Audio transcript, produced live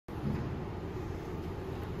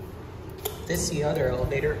This is the other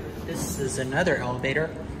elevator. This is another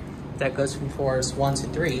elevator that goes from floors 1 to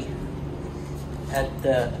 3 at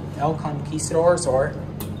the El Conquistador Resort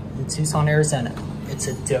in Tucson, Arizona. It's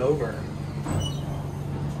a Dover.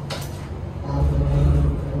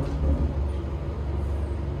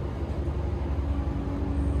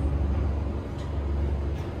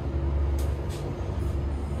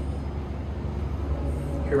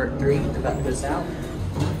 Here we're at 3, the button goes out.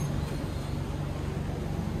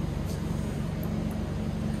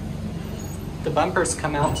 The bumpers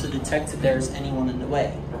come out to detect if there's anyone in the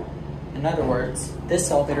way. In other words, this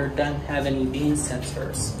elevator doesn't have any beam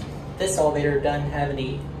sensors. This elevator does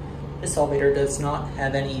not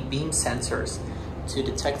have any beam sensors to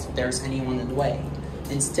detect if there's anyone in the way.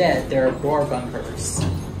 Instead, there are door bumpers.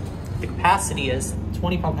 The capacity is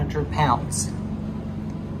 2,500 pounds.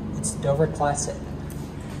 It's Dover Classic.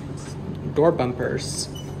 Door bumpers.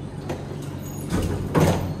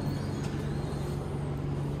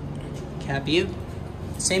 Cab view,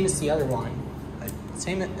 same as the other one.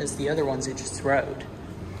 Same as the other ones it just rode.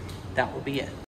 That will be it.